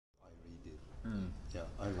Yeah,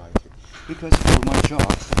 I like it. Because for my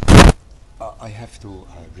job, I have to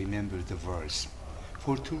remember the verse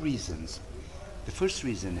for two reasons. The first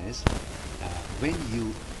reason is when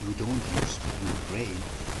you don't use your brain,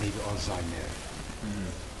 maybe Alzheimer.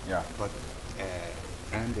 Yeah. But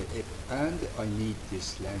and I need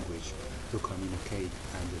this language to communicate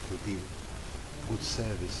and to give good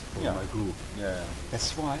service for Yeah. my group. Yeah.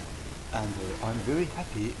 That's why, and I'm very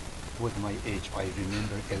happy with my age. I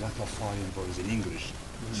remember a lot of foreign words in English.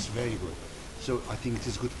 It's very good. So I think it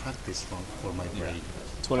is good practice for my brain.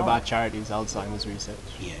 It's one of our charities, Alzheimer's Research.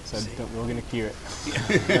 Yeah, So see. we're going to cure it.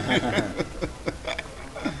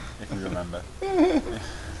 If you remember.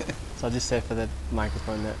 So I'll just say for the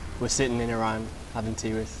microphone that we're sitting in Iran having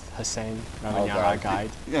tea with Hossein, our guide.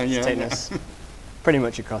 Yeah, He's yeah, taking yeah. us pretty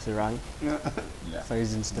much across Iran. Yeah. So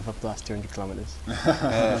he's done stuff up the last 200 kilometers.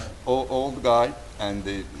 Old guy, and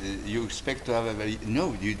you expect to have a very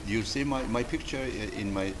no. You see my picture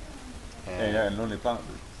in my. Yeah, and Lonely Planet.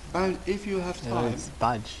 And if you have Yeah, time, it's a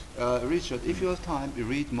badge. Richard, if you have time,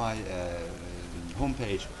 read my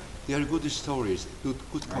homepage. There are good stories,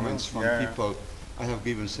 good comments from Yeah. people I have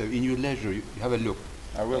given. So in your leisure, you have a look.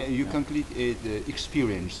 I will. You Yeah. can click the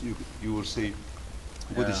experience. You will see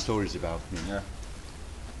good Yeah. stories about me. Yeah.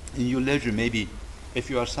 In your leisure, maybe if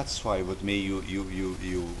you are satisfied with me, you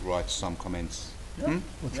write some comments. Hmm?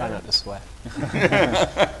 We'll try not to swear.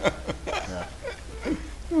 Yeah.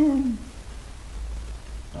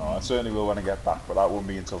 No, I certainly will when I get back, but that won't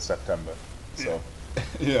be until September. So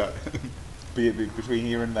Yeah. between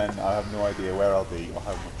here and then, I have no idea where I'll be or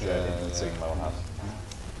how much internet signal I'll have.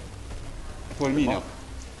 For me now.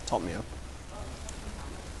 Top me up.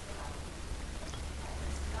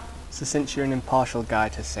 So since you're an impartial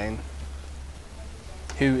guide, Hussein,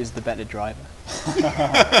 who is the better driver?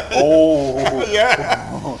 Oh,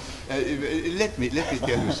 Yeah. Let me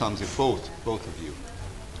tell you something. Both of you,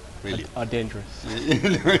 really. Are dangerous.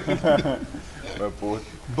 we're both.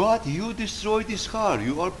 But you destroy this car.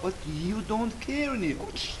 But you don't care any.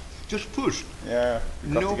 Just push. Yeah.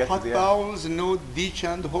 we've got to No get to the end. potholes, no ditch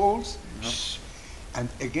and holes. And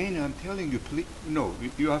again, I'm telling you, please, no,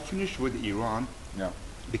 you are finished with Iran Yeah.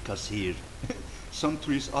 because here, some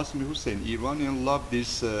tourists ask me, Hussein, Iranians love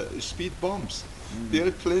these speed bumps. There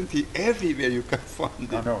are plenty everywhere you can find I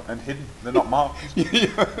them. know, and hidden. They're not marked.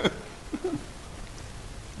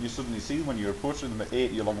 You suddenly see when you're approaching them at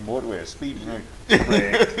 80 along a motorway, speed, you know,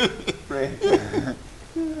 brake, brake.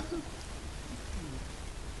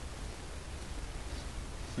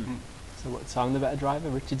 So I'm the better driver?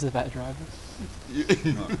 Richard's the better driver?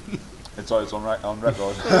 It's on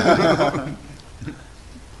record.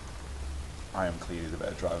 I am clearly the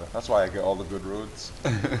better driver. That's why I get all the good roads.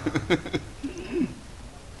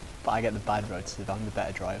 But I get the bad roads, so I'm the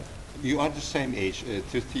better driver. You are the same age,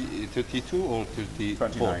 32 or 34?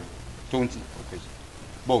 29. 20, okay.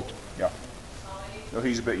 Both. Yeah. No,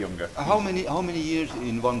 he's a bit younger. How many years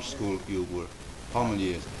in one school you were? How many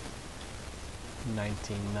years?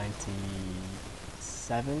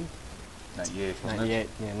 1997? 98, wasn't 98,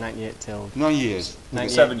 yeah, 98 till... 9 years.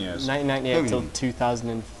 98, 7 years. 1998 till 7.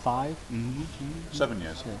 2005. Mm-hmm. 7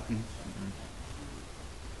 years. Yeah.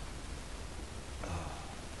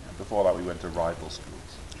 And before that, we went to rival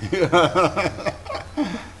schools.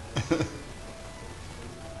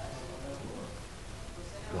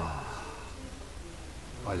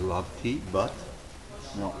 I love tea, but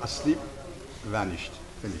No. asleep, vanished,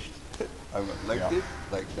 finished. I went like Yeah. this,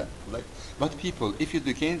 like that, like. But people, if you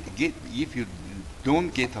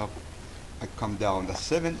don't get up, I come down at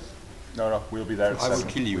 7. No, we'll be there at I will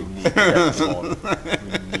 7. kill you. We need to get to the ball. We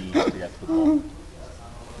need to get to the ball.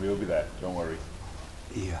 We'll be there, don't worry.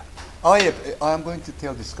 Yeah. I'm going to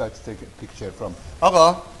tell this guy to take a picture from.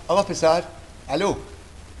 آقا پسر. الو.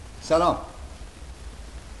 سلام.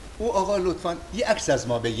 او آقا لطفاً یه عکس از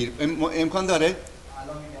ما بگیر. امکان داره؟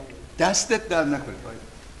 دستت در نکنه.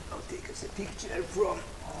 I'll take us a picture from.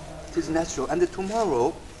 It is natural. And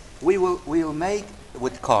tomorrow we will make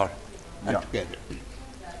with car and Yeah. together.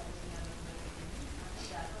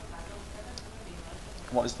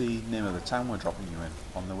 What is the name of the town we're dropping you in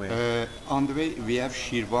on the way? On the way we have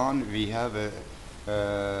Shirvan. We have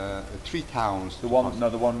 3 towns. The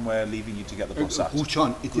one we're leaving you to get the bus at.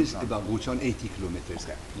 Guchan. It is Guchan. about Guchan, 80 kilometers.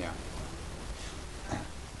 Okay. Yeah.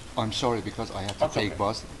 I'm sorry because I have to That's take okay.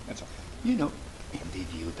 bus. It's okay. You know, indeed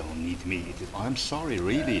you don't need me. I'm sorry,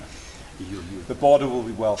 really. You The border will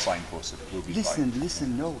be well signposted. We'll be listen,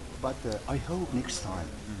 no. But I hope next time,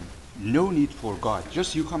 no need for God. Just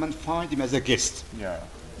you come and find him as a guest. fine. Yeah.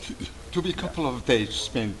 To be a couple of days,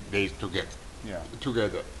 spend days Yeah.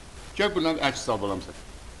 together. چه بلند عکس تا بالام سر.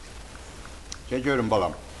 چه جورم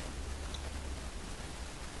بالام.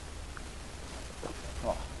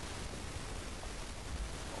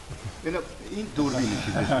 اینا این دوربینه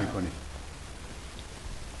چیزش میکنی.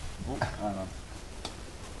 Oh, hang on.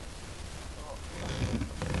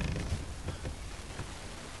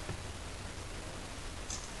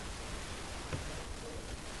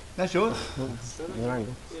 نشد؟ Your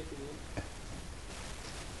angle.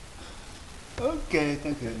 Okay,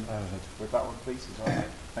 thank you. With that one, please. Is that all right?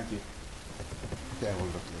 Thank you. Yeah, we'll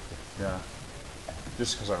look later. Yeah.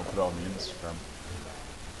 Just because I can put it on the Instagram.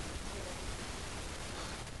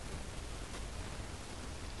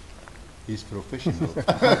 He's professional.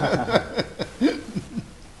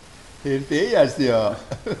 Herifeyi yazdı ya.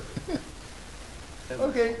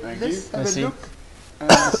 Okay, Thank let's you. have Merci. a look.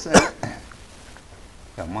 And say,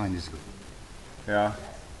 yeah, mine is good. Yeah.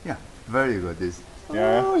 Yeah, very good. This.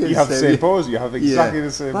 Yeah. Oh, You yes, have the I same mean- pose. You have exactly Yeah,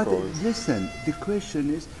 the same but pose. listen, the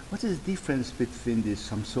question is, what is the difference between this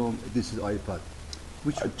Samsung, this is iPad?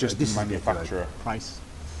 Which Just this the is better, right? manufacturer. Price.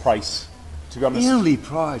 Price. To be honest, Only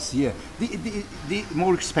price, yeah. The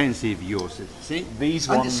more expensive yours, see? These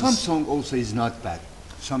and ones- the Samsung also is not bad.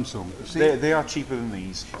 Samsung, see? they are cheaper than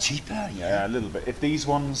these. Cheaper, Yeah, a little bit. If these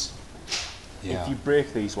ones, Yeah. if you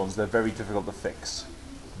break these ones, they're very difficult to fix.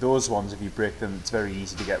 Those ones, if you break them, it's very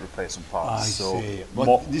easy to get replacement parts. I so see. But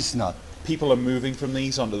mo- this is not. people are moving from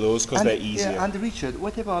these onto those because And, they're easier. yeah, and Richard,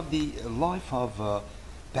 what about the life of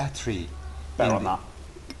battery? Better in on the- that.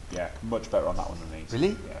 Yeah, much better on that one than these.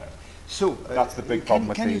 Really? Yeah. So That's the big problem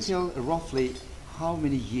with can these. you tell roughly how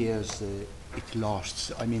many years it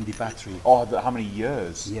lasts? I mean, the battery. Oh, how many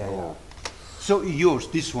years? Yeah, Oh, yeah. So yours,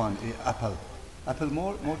 this one, Apple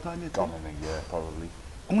more time you gone think? in a year probably.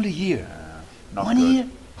 Only a year. Not 1 good. year.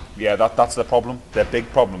 Yeah, that's the problem. The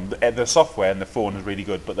big problem. The software and the phone is really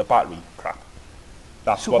good, but the battery, crap.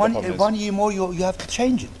 That's So what one, the problem is. 1 year more, you have to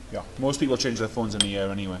change it. Yeah, most people change their phones in a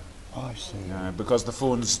year anyway. I see. Because the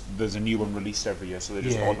phones, there's a new one released every year, so they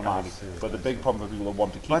just Yeah, automatically. I see. But the big problem for people that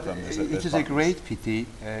want to keep But them is that it there's is a batteries. great pity.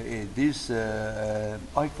 These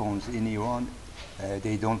iPhones in Iran,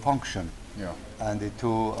 they don't function. Yeah. And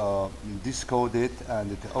to decode it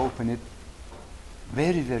and to open it,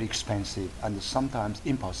 very, very expensive and sometimes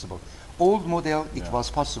impossible. Old model, it Yeah. was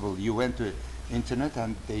possible. You went to internet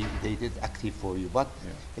and they did active for you. But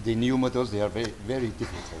Yeah. the new models, they are very, very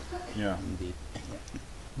difficult. Yeah. Indeed.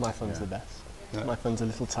 My phone's Yeah. the best. Yeah. My phone's a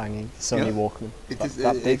little tiny Sony Yeah. Walkman. It That- is.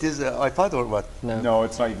 that big. It is iPad or what? No, No,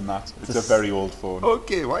 it's not even that. It's a Just- very old phone.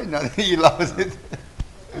 Okay, why not? He loves it.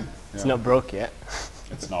 it's Yeah. not broke yet.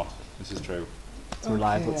 It's not. This is true. It's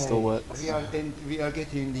reliable. It still works. We are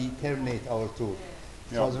getting the terminate our tour.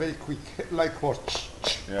 It Yeah. was very quick, like horse.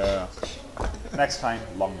 Yeah. Next time,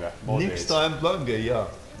 longer, more Next days. time longer, yeah.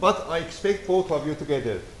 But I expect both of you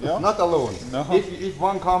together, Yeah. not alone. No. If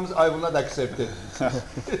one comes, I will not accept it.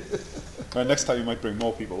 Next time you might bring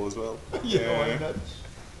more people as well. Why not?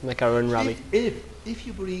 Make our own rally. If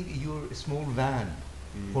you bring your small van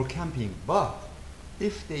for camping, but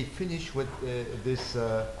if they finish with this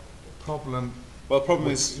problem, Well, problem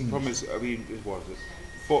With is, English. I mean, what is it?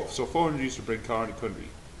 So 400 used to bring car in the country.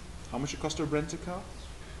 How much it cost to rent a car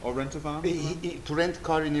or rent a van? to rent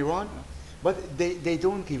car in Iran, but they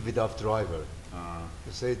don't give without driver. Ah,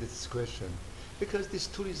 To say this question, because this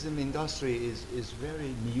tourism industry is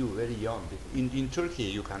very new, very young. In Turkey,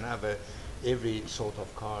 you can have every sort of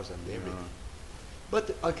cars and everything. But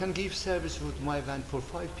I can give service with my van for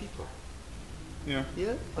 5 people. yeah,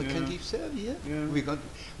 Yeah, I can Yeah. give service. Yeah, Yeah.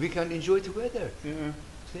 we can enjoy together. yeah.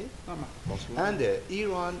 See, That might be possible. and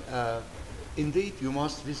Iran, indeed, you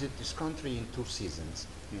must visit this country in 2 seasons.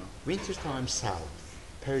 yeah, Wintertime south,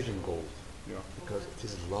 Persian Gulf, yeah, because it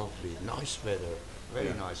is lovely, nice weather, very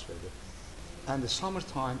Yeah. nice weather. And the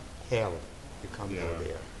summertime, hell, you can't go Yeah.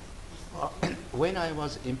 there. When I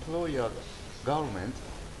was employee of government,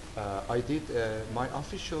 I did my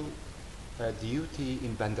official duty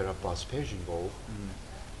in Bandar Abbas, Persian Gulf.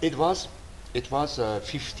 It was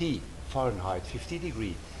 50 Fahrenheit, 50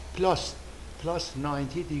 degree, plus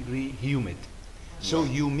 90 degree humid. So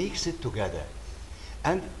you mix it together,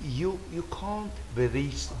 and you can't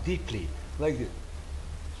breathe deeply like this,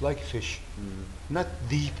 like fish, not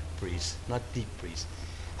deep breeze, not deep breeze.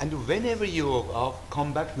 And whenever you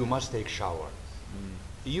come back, you must take shower.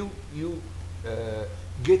 You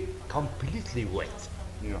get completely wet,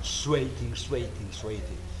 Yeah. sweating.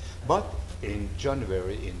 But in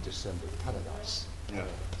January, in December, paradise. Yeah.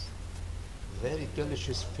 Very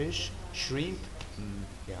delicious fish, shrimp.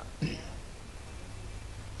 Yeah.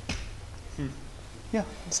 Yeah.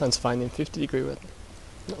 Sounds fine in 50 degree weather.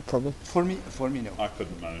 Not a problem. For me, no. I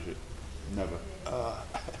couldn't manage it. Never.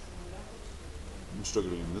 I'm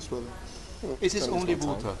struggling in this weather. It is Spend only some time.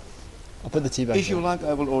 water. I'll put the tea bag If you there. like,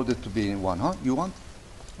 I will order to be in one, huh? You want?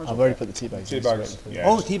 I've already put the tea bags. Tea in, just bags, waiting for them. yeah.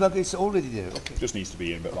 Oh, tea bag is already there. Okay. Just needs to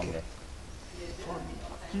be in a bit longer.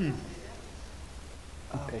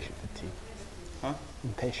 Impatient for tea. Huh?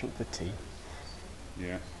 Impatient for tea.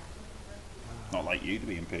 Yeah. Not like you to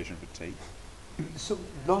be impatient for tea. So,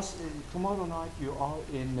 tomorrow night you are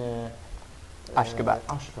in Ashgabat.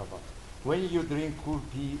 Ashgabat. When you drink cool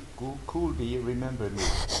beer, remember me.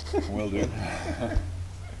 Will do.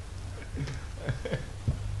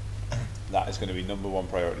 That is going to be #1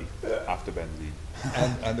 priority after benzene.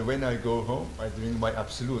 and when I go home, I drink my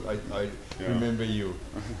Absolute. I remember you.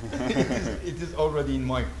 it is already in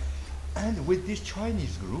my. And with this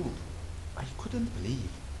Chinese group, I couldn't believe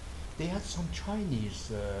they had some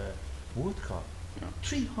Chinese vodka. Yeah.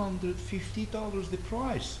 $350 the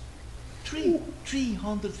price.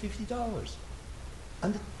 $350,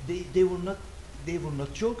 and they were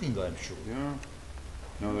not joking. I'm sure. Yeah.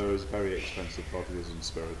 No, there is very expensive vodkas and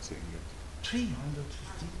spirits in England.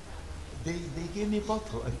 350. They gave me a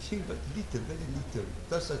bottle. I think, but little, very little.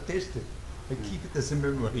 Thus I tasted. I keep it as a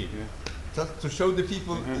memory. Yeah. Just to show the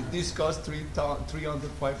people this costs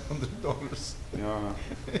 $300-500. Yeah.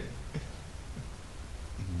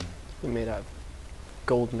 They're made out of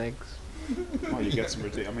golden eggs. Well, you get some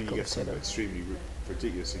Consider. extremely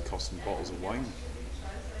ridiculously costing bottles of wine.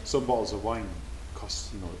 Some bottles of wine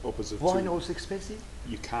cost, upwards of Wine also expensive?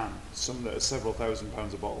 You can. Some that are several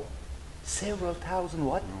 £1,000s a bottle. Several thousand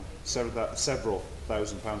what? Several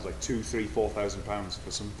 £1,000s, like £2,000, £3,000, £4,000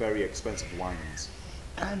 for some very expensive wines.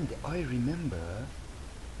 And I remember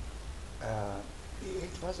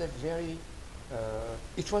it was a very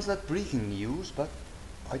it was not breaking news, but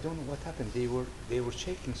I don't know what happened. They were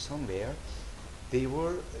checking somewhere. They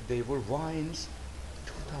were wines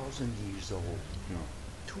 2,000 years old. Yeah.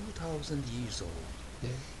 2,000 years old. Yeah.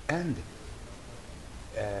 And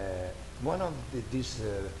one of these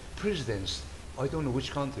presidents, I don't know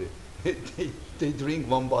which country, they drink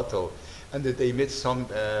one bottle, and they made some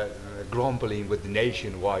grumbling with the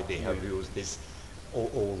nation why they have used this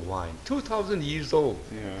old wine. 2,000 years old.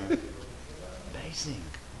 Yeah. Amazing.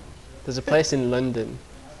 There's a place in London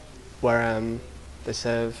where they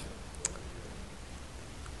serve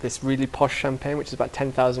this really posh champagne, which is about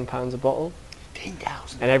 £10,000 a bottle.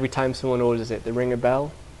 10,000. And every time someone orders it, they ring a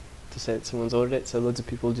bell to say that someone's ordered it. So loads of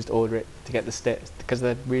people just order it to get the status because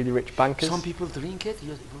they're really rich bankers. Some people drink it.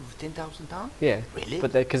 10,000 pounds. Yeah. Really?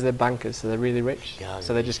 But because they're bankers, so they're really rich. Yeah,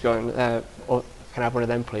 so they just go and, oh, can I have one of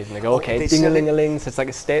them, please? And they go, Oh, okay, they sell it- ding-a-ling-a-ling. So it's like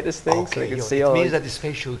a status thing, so they can see it all. means that it's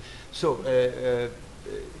special. So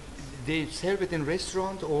they serve it in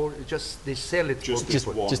restaurant or just they sell it Just for this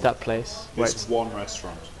people? one. Just that place. where It's it's- one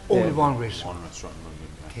restaurant. Only Yeah. one restaurant. One restaurant in London.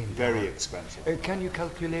 Yeah. $10. Very expensive. Can you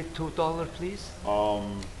calculate $2, please?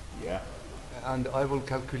 Yeah. And I will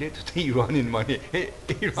calculate the Iranian money. Is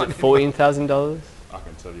it Iranian $14,000? I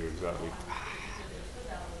can tell you exactly.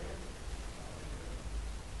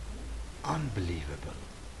 Unbelievable.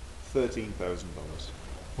 $13,000.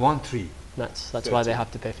 1-3. That's why they 13.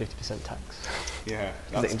 have to pay 50% tax. Yeah,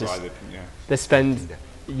 They that's can why just- they, yeah. They spend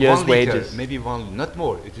 1 years' liter, wages. maybe one, not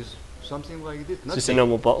more. It is something like this. It's just a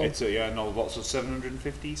normal bottle. It's a no, what's so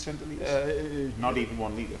 750 centilitres? Not even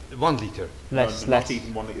 1 litre. 1 liter. Less, No, less. Not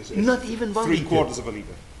even 1 litre. It's Not even 1 liter. 3/4 of a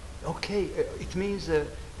litre. Okay, it means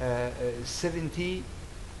 70,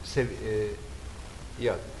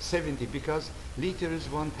 70 because liter is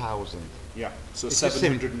 1,000. Yeah, so It's just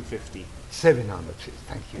 750. 700.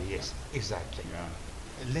 Thank you. Yes, exactly. Yeah,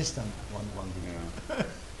 Less than one liter. yeah.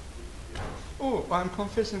 Oh, I'm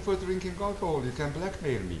confessing for drinking alcohol. You can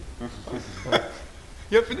blackmail me.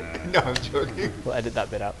 Yep. No, I'm joking. We'll edit that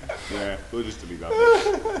bit out. Yeah, we'll just delete that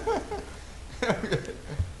bit.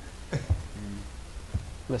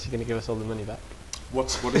 Unless you're going to give us all the money back.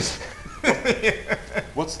 What's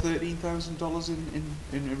 $13,000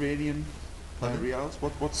 in Iranian reals?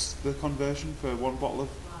 What's the conversion for one bottle of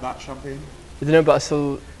that champagne? I don't know, but I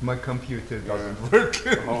saw My computer doesn't work.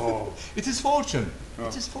 Oh, It is fortune. Oh.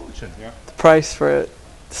 It is fortune. yeah. the price for a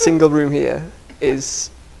single room here is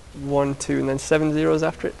 1, 2, and then 7 zeros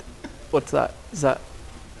after it. What's that? Is that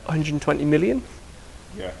 120 million?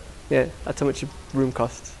 Yeah, Yeah, that's how much a room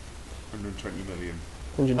costs. 120 million.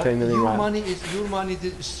 120 million Your rand. money is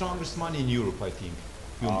the strongest money in Europe, I think.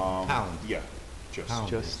 Pound. Yeah, just Pound.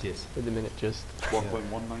 Just. Yes. At the minute, just.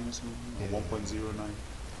 1.19 or something, Yeah. or 1.09.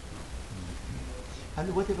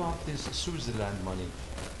 And what about this Switzerland money?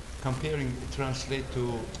 Comparing, translate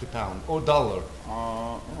to pound or dollar.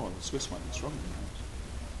 The Swiss might be stronger than that.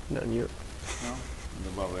 Not in Europe. No?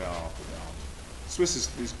 Well, they are. Swiss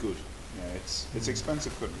is good. Yeah, it's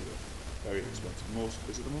expensive country though. Very expensive.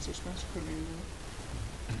 Is it the most expensive country in the world?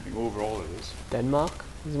 I think overall it is. Denmark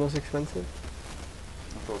is the most expensive.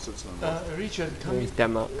 I thought Switzerland was. Richard, Maybe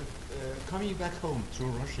Denmark. coming back home through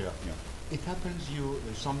Russia, Yeah. it happens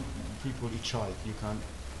some people hitchhike. You can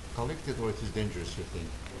collect it, or it is dangerous. You think?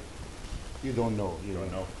 You don't know. You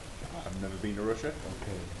don't know. I've never been to Russia.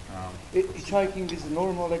 Okay. Hitchhiking is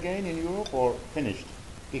normal again in Europe or finished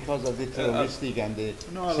because of the terroristic and the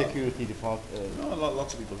no, security department? No,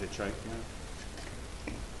 lots of people hitchhike.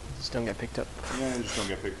 Yeah. Just don't get picked up. Yeah, you just don't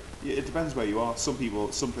get picked. Yeah, it depends where you are. Some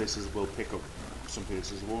places will pick up, some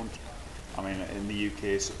places won't. I mean, in the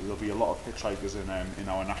UK, there'll be a lot of hitchhikers in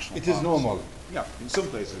our national It parks. is normal. Yeah, in some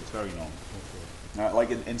places it's very normal.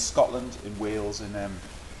 Like in Scotland, in Wales,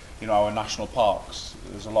 in our national parks,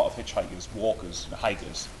 there's a lot of hitchhikers, walkers,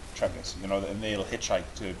 hikers, trekkers. And they'll hitchhike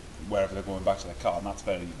to wherever they're going back to their car, and that's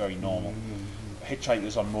very, very normal.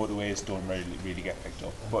 Hitchhikers on motorways don't really get picked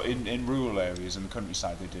up, but in rural areas, in the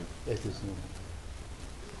countryside, they do. It is normal.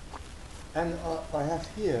 And I have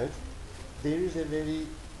heard there is a very,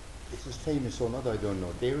 it is famous or not, I don't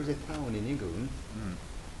know. There is a town in England.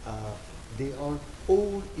 They are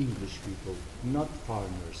all English people, not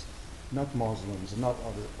foreigners, not Muslims, not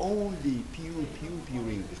others. Only pure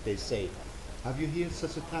English. They say. Have you heard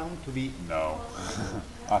such a town to be? No.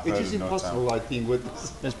 It is impossible, I think.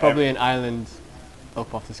 With There's probably an island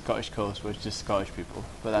up off the Scottish coast where it's just Scottish people,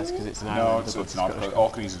 but that's because it's an No, island. it's up off the not. Scottish coast.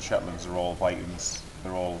 Orkneys and Shetlands are all Vikings.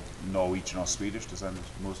 They're all Norwegian or Swedish descended,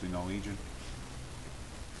 mostly Norwegian.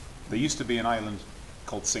 There used to be an island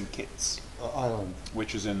called St Kitts, island.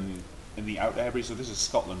 which is in the Outer Hebrides. So this is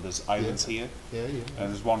Scotland. There's islands here, Yeah. and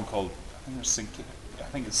there's one called I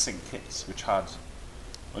think it's St Kitts, which had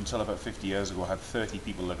until about 50 years ago had 30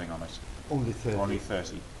 people living on it. Only 30. Only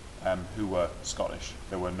 30, who were Scottish.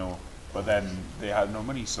 There were no, but then they had no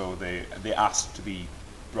money, so they asked to be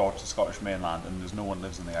brought to Scottish mainland, and there's no one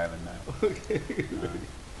lives on the island now.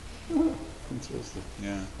 Interesting.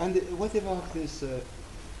 Yeah. And what about this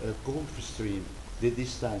Gulf Stream? The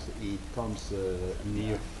distance it comes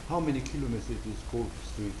near. How many kilometers is Gulf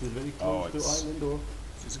Stream? It is very Oh, close it's- to island, or?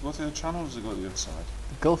 Does it go through the channel or does it go to the other side?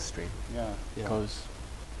 The Gulf Stream Yeah. Yeah. goes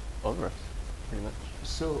over us, pretty much.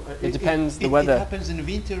 So It depends the It weather. happens in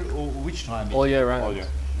winter or which time? All year round. All year.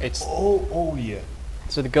 It's All year.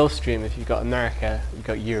 so the Gulf Stream. If you've got America, you've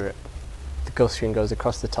got Europe. The Gulf Stream goes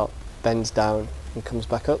across the top, bends down, and comes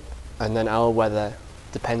back up. And then our weather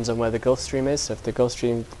depends on where the Gulf Stream is. So if the Gulf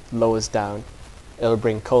Stream lowers down, it'll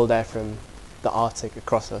bring cold air from the Arctic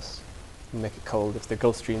across us and make it cold. If the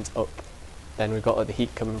Gulf Stream's up, then we've got all the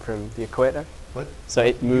heat coming from the equator. But So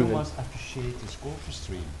it you moving. must appreciate this Gulf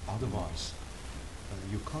Stream. Otherwise,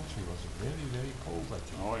 your country was very, very cold. I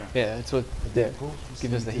think. Oh yeah. Yeah, it's what The yeah, Gulf gives us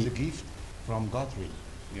Stream the is a heat. gift from God, really.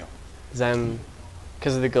 Yeah.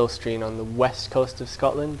 Because of the Gulf Stream on the west coast of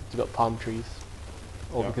Scotland, you've got palm trees,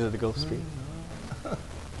 all Yeah. because of the Gulf Stream.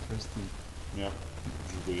 Interesting. Yeah.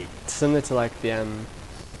 It's weird. It's similar to like the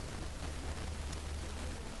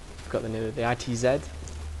forgot the name of it, the ITZ,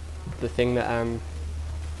 the thing that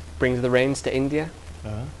brings the rains to India.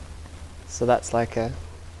 So that's like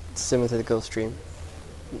similar to the Gulf Stream.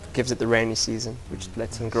 It gives it the rainy season, which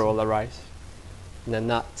lets them grow all the rice. And then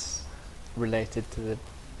that's related to the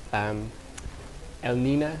El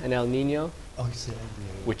Nina and El Nino, Oh, you said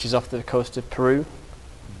which is off the coast of Peru.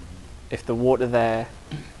 If the water there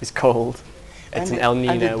is cold, it's And an El and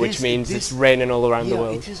Nino, which this- means this- it's raining all around yeah, the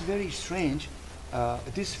world. it is very strange.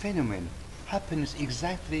 This phenomenon happens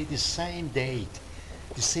exactly the same date,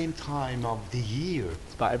 the same time of the year,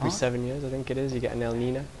 It's about every Huh? 7 years, I think it is, you get an El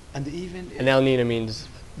Nino. and even An El Nino means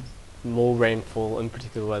more rainfall,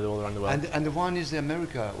 unpredictable weather all around the world. and the one is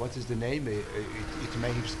America. What is the name? It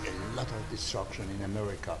makes a lot of destruction in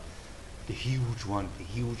America. The huge one, the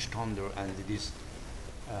huge thunder, and this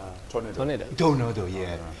Tornado. Tornado. tornado.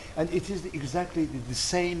 Yeah, and it is exactly the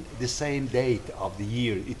same date of the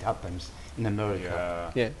year it happens in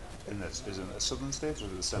America. Yeah. Yeah, Is it the southern states or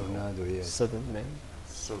is it the central? Tornado. Yeah. southern man.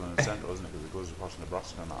 Southern and central, isn't it? Because it goes across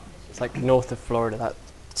Nebraska and that. It's like north of Florida, that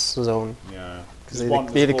zone. Yeah. 'Cause There's they- one-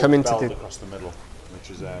 they there's either a come into belt the- across the middle, which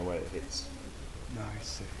is where it hits.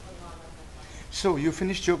 Nice. So you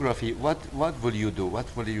finished geography. What will you do? What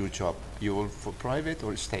will your job? You will for private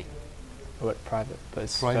or state? I work private, but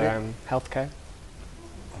it's Private? for healthcare.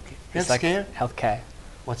 Okay. It's like Healthcare. healthcare.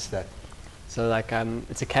 What's that? So like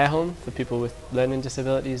it's a care home for people with learning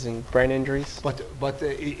disabilities and brain injuries. But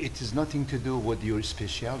it is nothing to do with your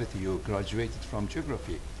specialty. You graduated from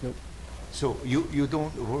geography. Nope. So you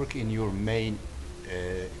don't work in your main.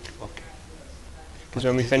 Okay. Because But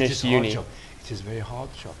when we it is finished hard uni, job. It is very hard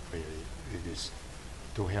job. Really, it is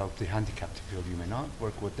to help the handicapped people. You may not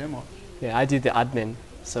work with them. Or yeah, I do the admin.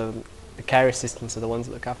 So the care assistants are the ones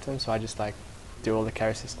that look after them. So I just like do all the care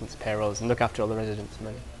assistants, payrolls, and look after all the residents'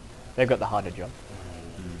 money. They've got the harder job.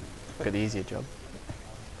 Got the easier job.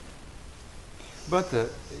 But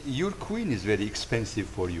your queen is very expensive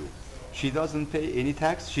for you. She doesn't pay any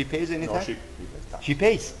tax. She pays any No, tax. she pays tax. She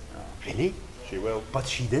pays. Yeah. Really? She will. But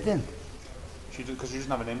she didn't. She because she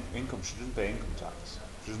doesn't have an income. She doesn't pay income tax.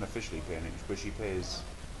 She doesn't officially pay any, but she pays.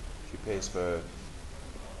 She pays for.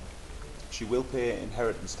 She will pay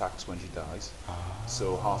inheritance tax when she dies.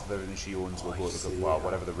 So half of everything she owns will go to the government.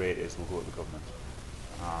 Whatever the rate is, will go to the government.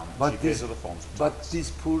 But she this- pays other forms of But tax. this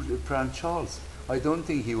poor Prince Charles, I don't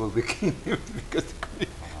think he will be king because.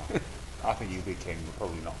 I think he'll be king, but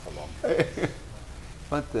probably not for long.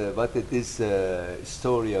 But this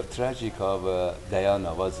story of tragic of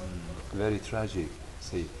Diana was very tragic.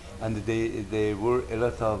 See, and there were a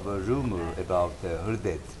lot of rumor about her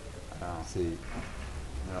death. See,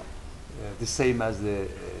 Yeah. the same as the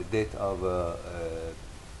death of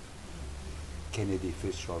Kennedy,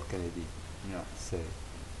 First Charles Kennedy. Yeah. Say,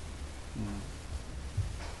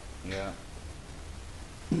 Yeah.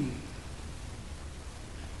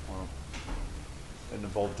 Well, it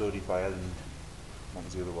involved Dodi Fayed and what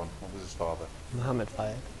was the other one? What was his father? Muhammad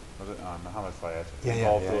Fayed. Was it Mohammed Fayed? Yeah,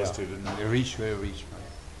 Involved yeah, those yeah. two, didn't it? rich, very rich.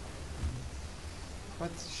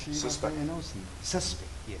 But she Suspect. was very innocent. Suspect,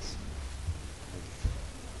 yes.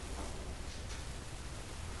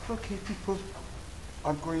 Okay, people,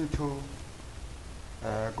 I'm going to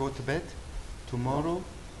go to bed tomorrow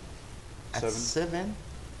at 7.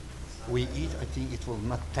 We eat. I think it will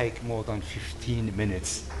not take more than 15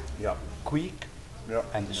 minutes. Yeah. Quick Yeah.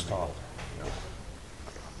 and start. Yeah.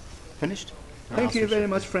 Finished? Thank you very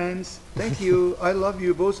much, friends. Thank you. I love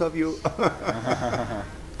you, both of you.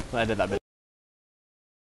 We'll edit that bit.